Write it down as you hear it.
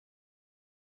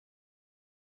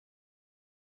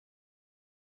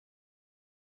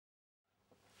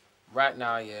Right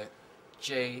now, yeah,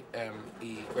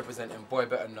 JME representing Boy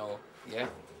Better Know, yeah?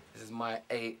 This is my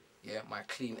 8, yeah, my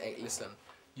clean 8. Listen,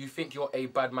 you think you're a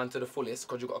bad man to the fullest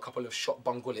because you got a couple of shot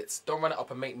bullets. Don't run it up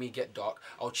and make me get dark.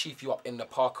 I'll chief you up in the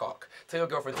park arc. Tell your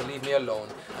girlfriend to leave me alone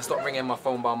and stop ringing my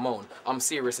phone by moan. I'm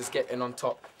serious, it's getting on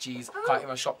top. Jeez, can't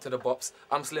even shop to the bops.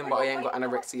 I'm slim but I ain't got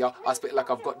anorexia. I spit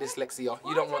like I've got dyslexia.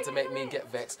 You don't want to make me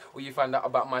get vexed or you find out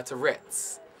about my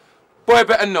Tourette's. Boy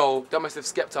Better Know, that must have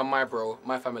Sept on my bro,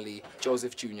 my family,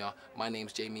 Joseph Jr. My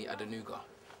name's Jamie Adenuga.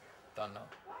 Done now.